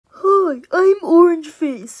Hi, I'm Orange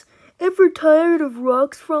Face. Ever tired of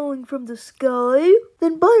rocks falling from the sky?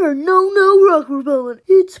 Then buy our No Rock Repellent.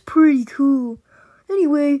 It's pretty cool.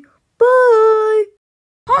 Anyway, bye!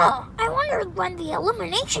 Huh, I wonder when the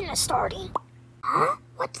elimination is starting. Huh?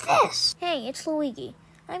 What's this? Hey, it's Luigi.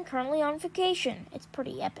 I'm currently on vacation. It's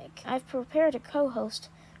pretty epic. I've prepared a co-host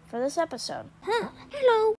for this episode. Huh,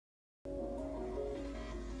 hello.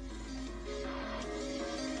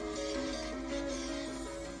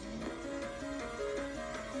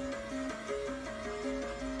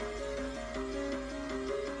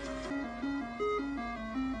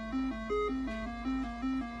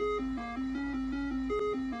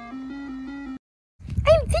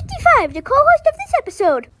 I'm 55, the co-host of this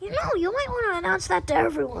episode. You might want to announce that to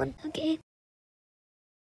everyone, okay?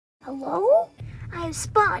 Hello? I have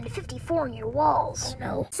spotted 54 on your walls. Oh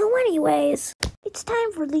no. So anyways, it's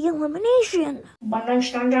time for the elimination.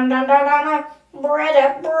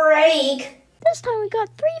 Break. This time we got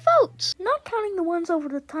 3 votes, not counting the ones over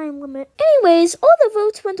the time limit. Anyways, all the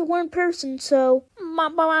votes went to one person, so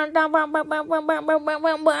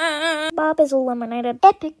Bob is eliminated.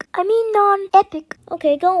 Epic. I mean non-epic.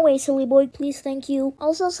 Okay, go away, silly boy, please, thank you.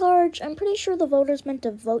 Also, Sarge, I'm pretty sure the voters meant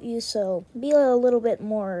to vote you, so be a little bit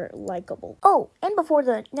more likable. Oh, and before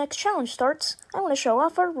the next challenge starts, I want to show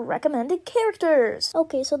off our recommended characters.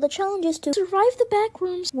 Okay, so the challenge is to survive the back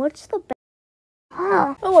rooms. What's the back?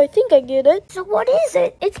 Huh. Oh, I think I get it. So what is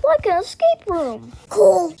it? It's like an escape room.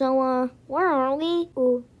 Cool. So, where are we?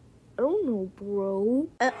 I don't know, bro.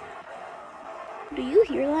 Do you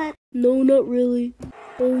hear that? No, not really.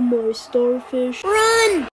 Oh my starfish.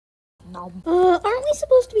 Run! No. Aren't we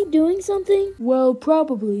supposed to be doing something? Well,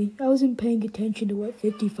 probably. I wasn't paying attention to what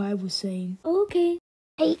 55 was saying. Okay.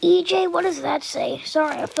 Hey, EJ, what does that say?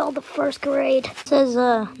 Sorry, I failed the first grade. It says,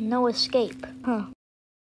 no escape. Huh.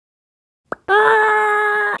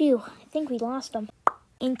 Ah! Phew, I think we lost them.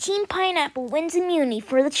 And Team Pineapple wins immunity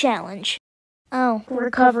for the challenge. Oh,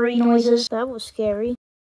 Recovery noises. That was scary.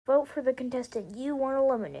 Vote for the contestant you want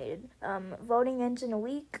eliminated. Voting ends in a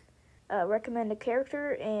week. Recommend a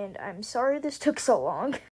character, and I'm sorry this took so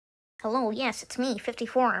long. Hello, yes, it's me,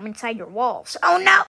 54. I'm inside your walls. Oh no!